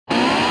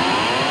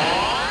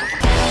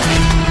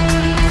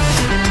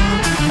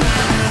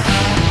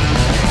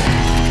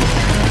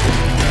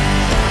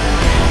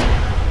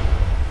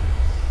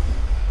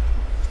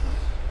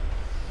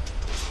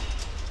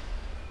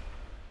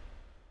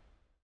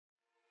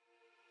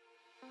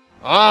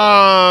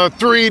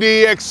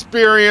3D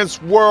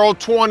Experience World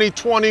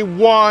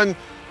 2021.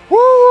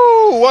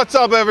 Woo! What's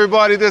up,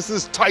 everybody? This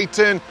is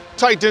Titan,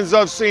 Titans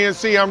of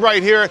CNC. I'm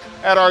right here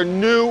at our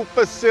new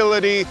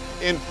facility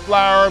in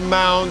Flower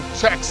Mound,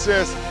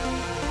 Texas.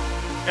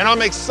 And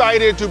I'm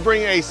excited to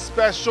bring a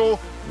special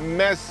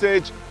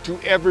message to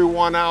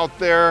everyone out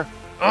there.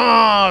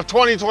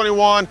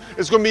 2021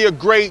 is going to be a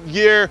great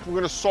year. We're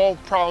going to solve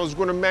problems,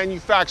 we're going to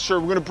manufacture,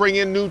 we're going to bring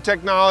in new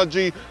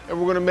technology, and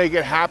we're going to make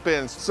it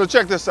happen. So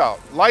check this out.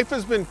 Life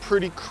has been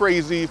pretty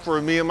crazy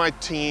for me and my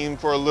team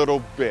for a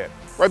little bit.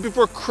 Right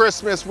before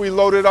Christmas, we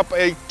loaded up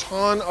a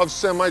ton of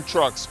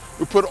semi-trucks.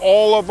 We put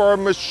all of our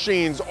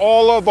machines,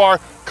 all of our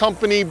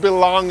company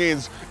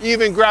belongings,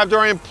 even grabbed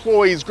our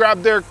employees,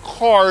 grabbed their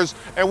cars,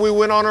 and we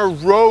went on a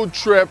road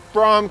trip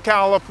from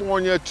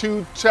California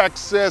to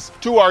Texas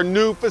to our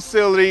new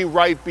facility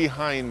right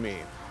behind me.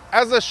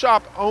 As a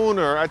shop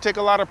owner, I take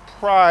a lot of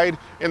pride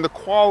in the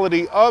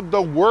quality of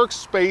the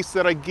workspace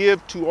that I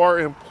give to our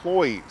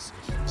employees.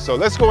 So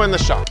let's go in the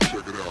shop.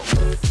 Check it out.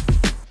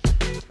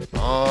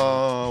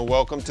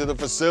 Welcome to the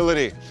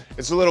facility.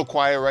 It's a little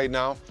quiet right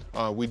now.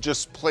 We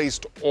just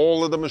placed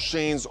all of the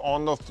machines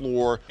on the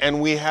floor and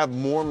we have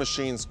more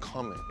machines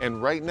coming.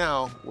 And right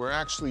now we're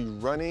actually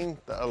running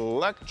the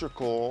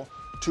electrical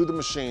to the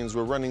machines.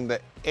 We're running the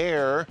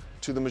air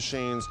to the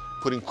machines,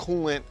 putting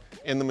coolant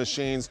in the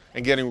machines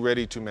and getting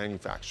ready to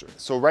manufacture.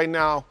 So right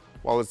now,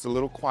 while it's a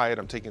little quiet,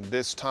 I'm taking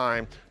this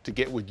time to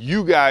get with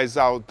you guys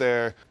out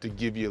there to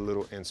give you a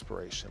little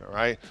inspiration, all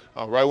right?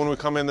 Right when we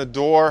come in the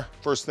door,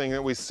 first thing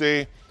that we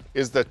see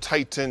is the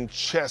Titan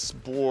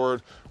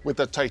chessboard with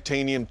the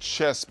titanium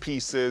chess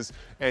pieces.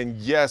 And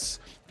yes,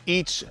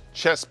 each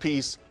chess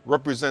piece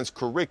represents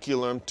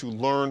curriculum to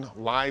learn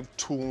live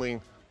tooling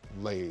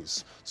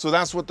lathes. So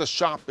that's what the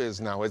shop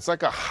is now. It's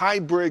like a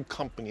hybrid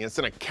company. It's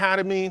an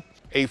academy,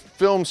 a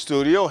film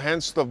studio,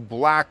 hence the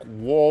black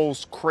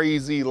walls,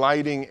 crazy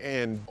lighting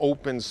and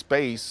open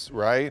space,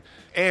 right?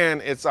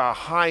 And it's a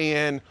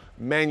high-end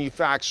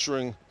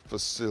manufacturing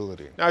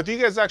facility. Now, if you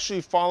guys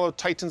actually follow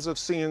Titans of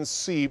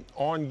CNC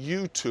on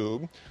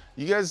YouTube,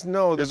 you guys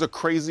know there's a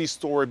crazy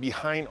story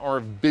behind our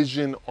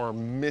vision, our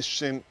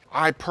mission.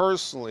 I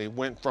personally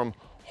went from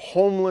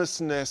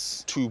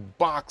homelessness to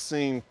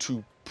boxing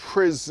to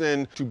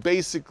prison to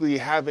basically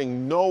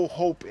having no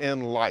hope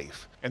in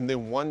life. And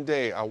then one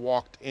day I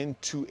walked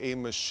into a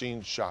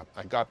machine shop.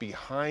 I got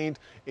behind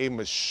a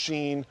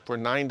machine for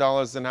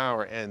 $9 an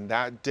hour, and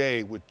that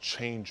day would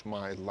change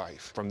my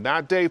life. From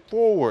that day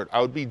forward,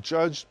 I would be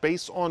judged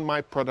based on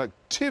my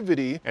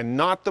productivity and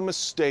not the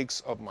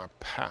mistakes of my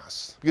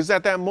past. Because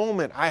at that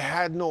moment, I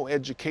had no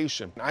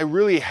education. I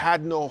really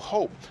had no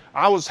hope.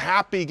 I was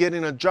happy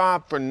getting a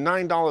job for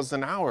 $9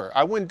 an hour.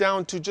 I went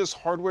down to just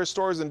hardware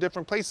stores in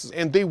different places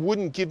and they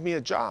wouldn't give me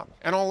a job.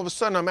 And all of a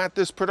sudden I'm at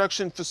this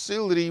production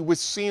facility with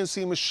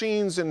CNC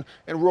machines and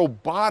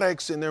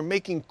robotics, and they're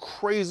making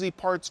crazy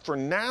parts for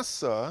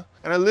NASA.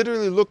 And I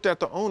literally looked at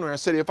the owner. I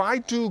said, if I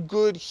do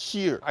good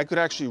here, I could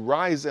actually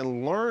rise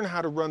and learn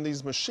how to run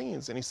these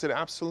machines. And he said,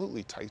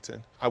 absolutely,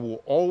 Titan. I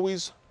will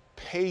always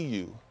pay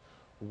you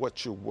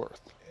what you're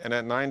worth. And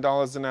at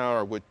 $9 an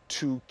hour with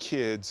 2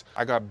 kids,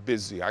 I got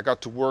busy. I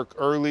got to work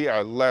early,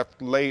 I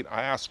left late,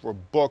 I asked for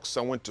books,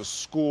 I went to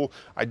school,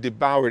 I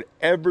devoured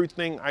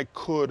everything I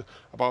could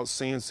about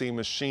CNC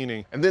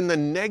machining. And then the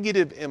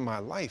negative in my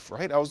life,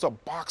 right? I was a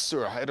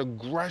boxer, I had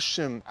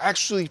aggression. I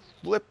actually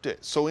flipped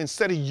it. So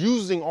instead of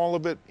using all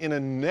of it in a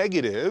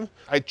negative,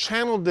 I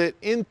channeled it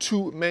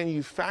into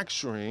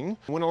manufacturing.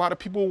 When a lot of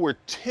people were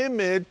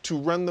timid to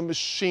run the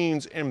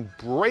machines and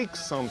break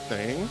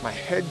something, my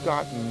head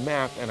got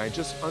math and I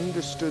just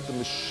understood the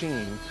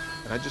machine,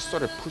 and I just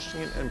started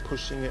pushing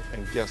it,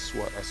 and guess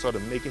what? I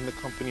started making the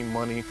company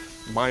money.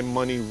 My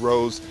money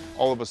rose.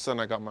 All of a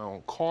sudden I got my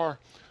own car,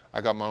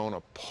 I got my own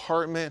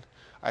apartment,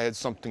 I had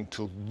something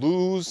to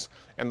lose,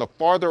 and the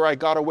farther I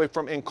got away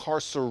from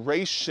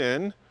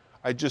incarceration,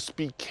 I just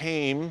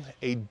became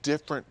a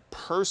different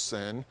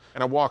person,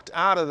 and I walked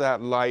out of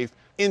that life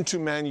into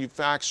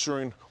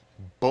manufacturing.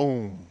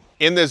 Boom.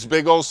 In this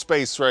big old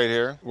space right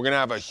here, we're gonna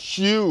have a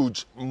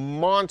huge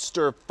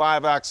monster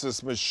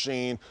 5-axis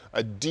machine,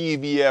 a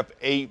DVF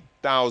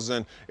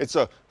 8000. It's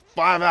a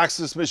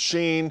 5-axis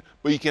machine,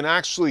 but you can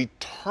actually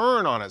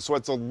turn on it. So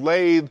it's a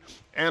lathe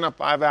and a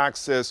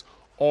 5-axis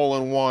all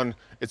in one.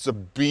 It's a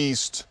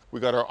beast.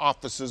 We got our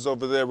offices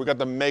over there. We got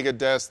the mega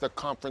desk, the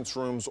conference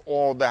rooms,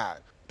 all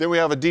that. Then we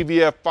have a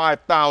DVF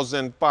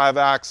 5000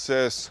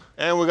 5-axis,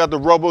 and we got the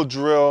robo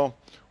drill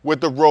with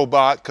the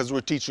robot, because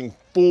we're teaching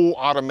full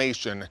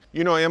automation.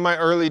 You know, in my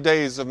early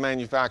days of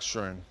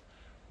manufacturing,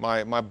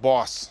 my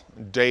boss,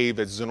 Dave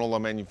at Zenola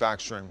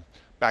Manufacturing,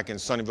 back in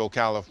Sunnyvale,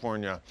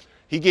 California,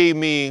 he gave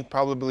me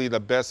probably the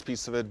best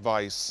piece of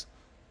advice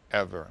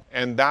ever.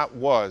 And that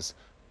was,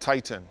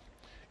 Titan,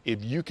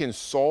 if you can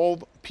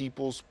solve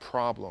people's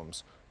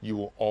problems, you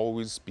will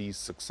always be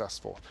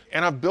successful.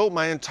 And I've built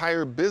my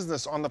entire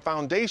business on the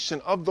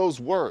foundation of those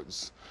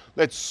words.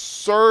 Let's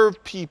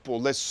serve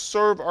people, let's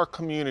serve our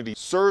community,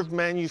 serve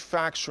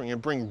manufacturing, and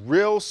bring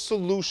real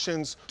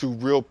solutions to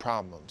real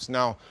problems.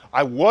 Now,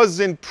 I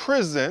was in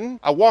prison,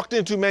 I walked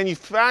into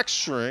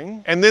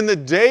manufacturing, and then the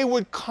day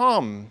would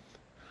come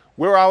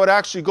where I would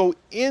actually go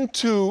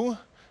into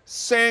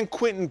San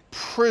Quentin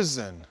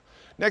prison,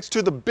 next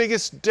to the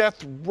biggest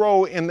death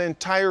row in the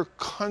entire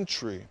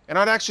country. And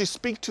I'd actually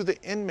speak to the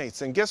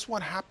inmates, and guess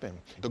what happened?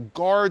 The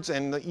guards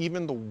and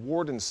even the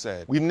warden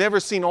said, we've never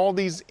seen all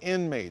these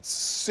inmates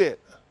sit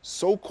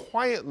so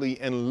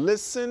quietly and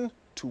listen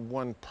to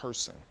one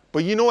person.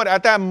 But you know what?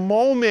 At that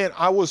moment,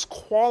 I was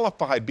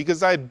qualified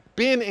because I'd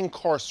been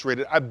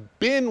incarcerated. I've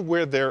been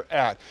where they're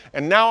at.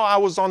 And now I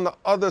was on the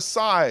other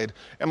side,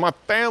 and my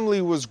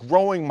family was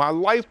growing. My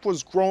life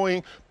was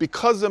growing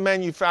because of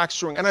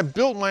manufacturing, and I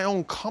built my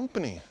own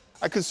company.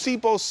 I could see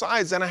both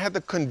sides, and I had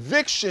the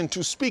conviction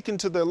to speak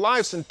into their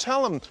lives and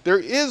tell them there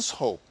is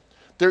hope.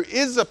 There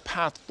is a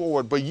path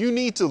forward, but you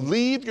need to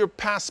leave your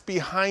past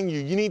behind you.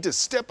 You need to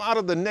step out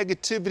of the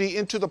negativity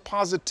into the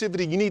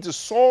positivity. You need to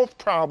solve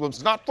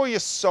problems, not for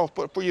yourself,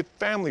 but for your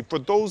family, for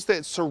those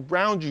that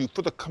surround you,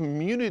 for the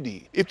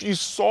community. If you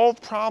solve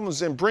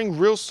problems and bring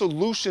real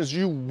solutions,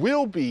 you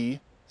will be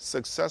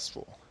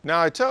successful.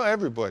 Now, I tell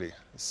everybody,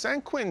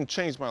 San Quentin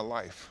changed my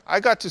life. I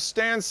got to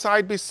stand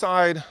side by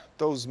side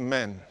those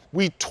men.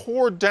 We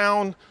tore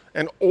down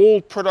an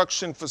old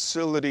production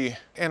facility,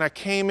 and I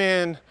came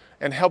in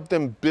and help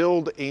them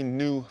build a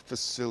new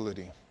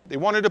facility. They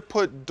wanted to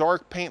put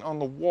dark paint on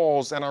the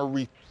walls, and I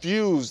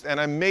refused, and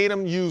I made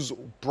them use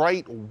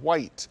bright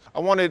white. I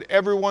wanted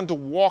everyone to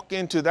walk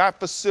into that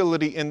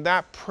facility in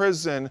that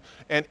prison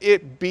and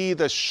it be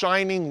the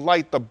shining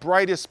light, the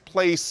brightest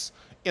place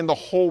in the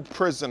whole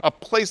prison, a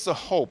place of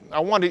hope. I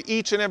wanted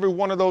each and every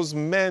one of those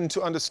men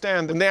to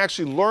understand that they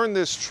actually learn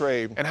this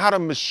trade and how to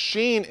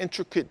machine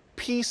intricate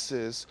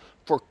pieces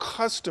for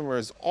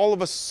customers. All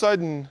of a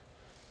sudden,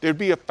 there'd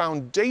be a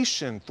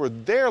foundation for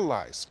their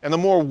lives. And the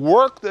more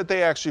work that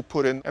they actually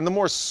put in, and the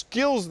more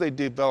skills they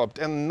developed,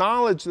 and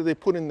knowledge that they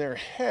put in their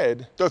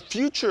head, the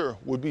future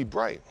would be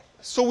bright.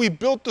 So we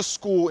built the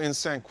school in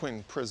San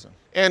Quentin prison.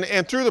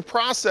 And through the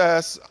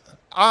process,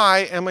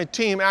 I and my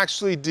team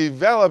actually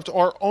developed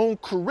our own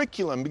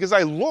curriculum because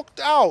I looked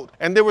out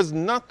and there was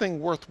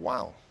nothing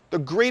worthwhile. The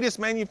greatest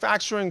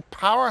manufacturing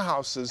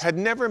powerhouses had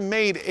never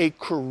made a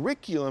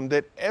curriculum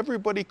that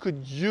everybody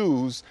could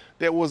use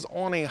that was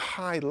on a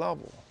high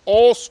level.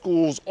 All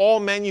schools, all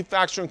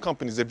manufacturing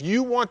companies, if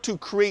you want to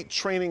create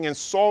training and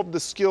solve the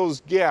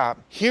skills gap,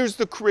 here's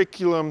the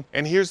curriculum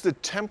and here's the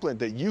template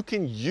that you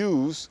can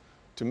use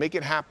to make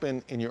it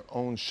happen in your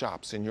own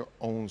shops, in your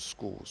own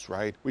schools,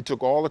 right? We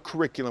took all the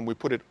curriculum, we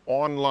put it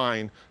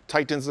online,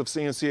 Titans of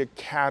CNC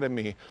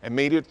Academy, and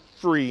made it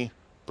free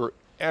for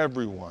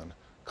everyone,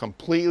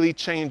 completely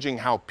changing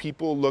how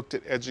people looked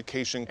at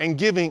education and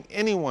giving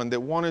anyone that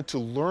wanted to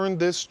learn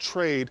this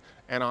trade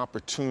an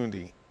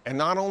opportunity. And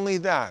not only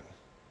that,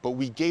 but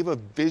we gave a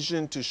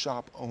vision to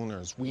shop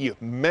owners. We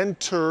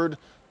mentored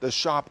the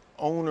shop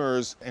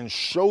owners and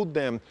showed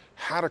them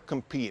how to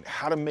compete,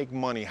 how to make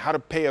money, how to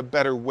pay a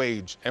better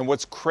wage. And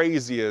what's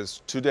crazy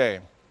is today,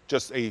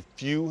 just a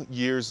few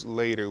years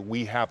later,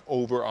 we have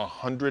over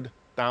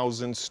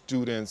 100,000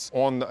 students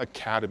on the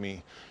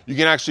academy. You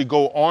can actually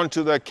go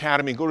onto the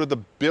academy, go to the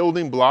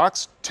building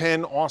blocks,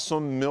 10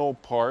 awesome mill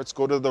parts,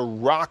 go to the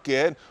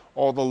rocket,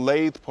 all the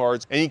lathe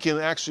parts, and you can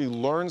actually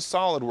learn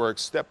SolidWorks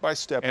step by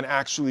step and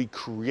actually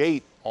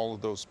create all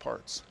of those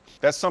parts.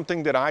 That's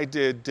something that I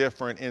did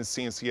different in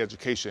CNC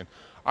education.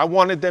 I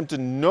wanted them to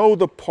know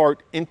the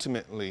part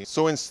intimately.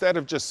 So instead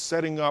of just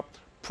setting up,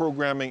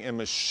 programming, and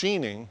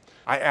machining,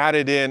 I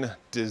added in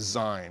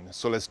design.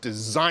 So let's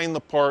design the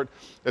part,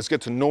 let's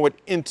get to know it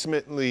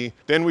intimately,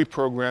 then we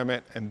program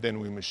it, and then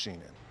we machine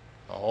it.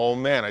 Oh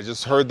man, I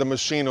just heard the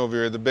machine over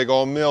here, the big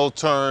old mill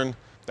turn.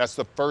 That's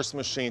the first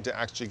machine to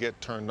actually get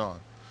turned on.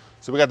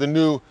 So we got the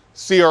new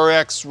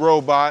CRX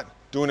robot,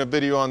 doing a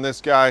video on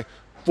this guy,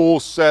 full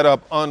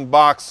setup,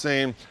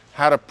 unboxing,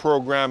 how to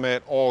program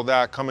it, all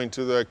that coming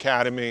to the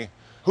academy.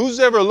 Who's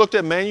ever looked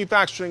at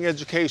manufacturing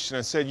education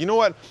and said, you know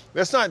what,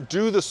 let's not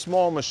do the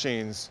small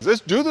machines.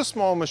 Let's do the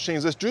small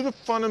machines, let's do the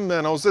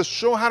fundamentals, let's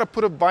show how to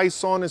put a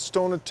vise on and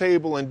stone a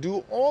table and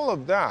do all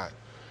of that.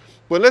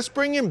 But let's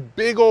bring in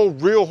big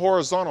old real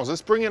horizontals.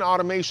 Let's bring in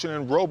automation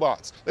and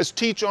robots. Let's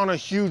teach on a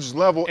huge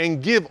level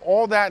and give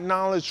all that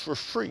knowledge for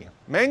free.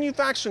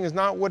 Manufacturing is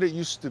not what it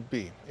used to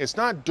be. It's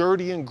not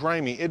dirty and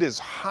grimy. It is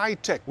high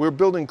tech. We're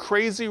building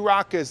crazy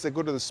rockets that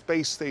go to the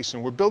space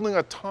station. We're building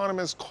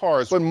autonomous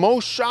cars. But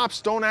most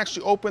shops don't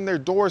actually open their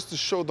doors to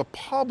show the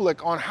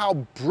public on how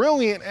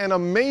brilliant and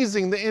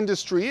amazing the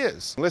industry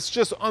is. Let's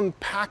just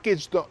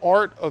unpackage the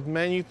art of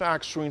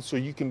manufacturing so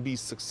you can be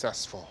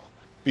successful.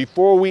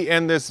 Before we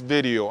end this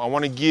video, I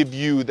want to give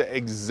you the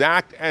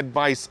exact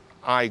advice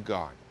I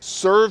got.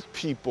 serve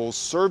people,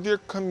 serve your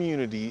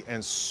community,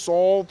 and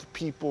solve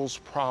people's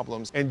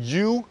problems, and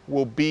you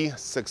will be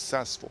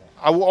successful.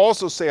 I will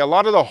also say a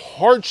lot of the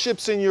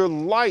hardships in your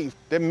life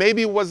that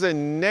maybe was a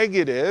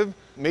negative,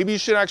 maybe you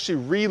should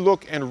actually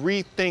relook and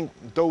rethink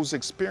those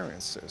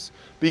experiences.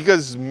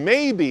 Because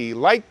maybe,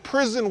 like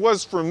prison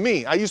was for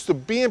me, I used to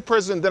be in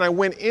prison, then I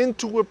went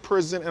into a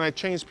prison and I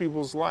changed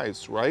people's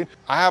lives, right?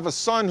 I have a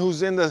son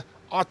who's in the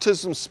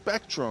autism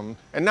spectrum,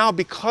 and now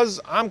because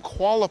I'm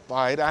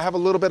qualified, I have a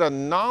little bit of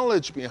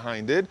knowledge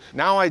behind it.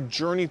 Now I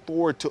journey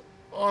forward to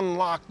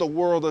unlock the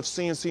world of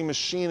CNC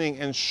machining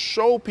and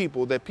show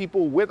people that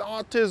people with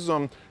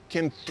autism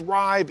can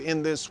thrive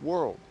in this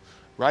world,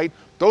 right?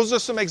 Those are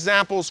some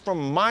examples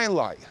from my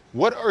life.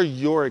 What are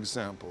your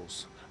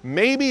examples?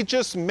 Maybe,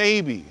 just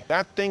maybe,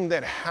 that thing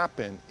that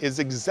happened is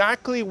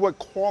exactly what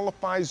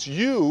qualifies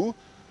you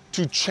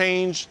to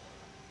change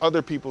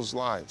other people's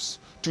lives,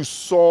 to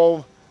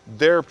solve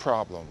their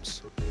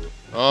problems.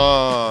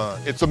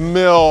 It's a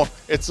mill,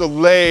 it's a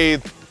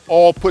lathe,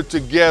 all put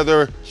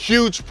together,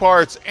 huge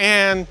parts,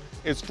 and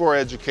it's for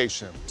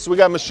education. So we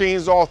got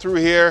machines all through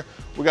here.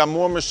 We got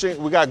more machines,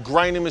 we got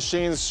grinding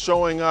machines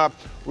showing up.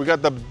 We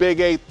got the big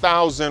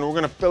 8000. We're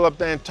gonna fill up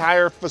the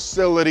entire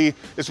facility.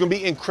 It's gonna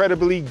be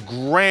incredibly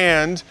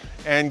grand.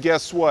 And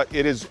guess what?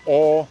 It is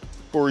all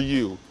for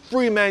you.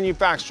 Free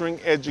manufacturing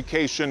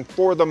education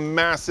for the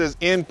masses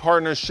in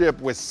partnership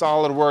with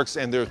SolidWorks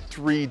and their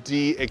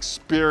 3D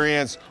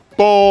experience.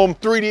 Boom,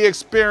 3D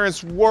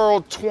Experience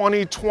World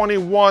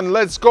 2021.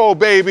 Let's go,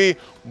 baby.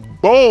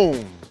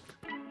 Boom.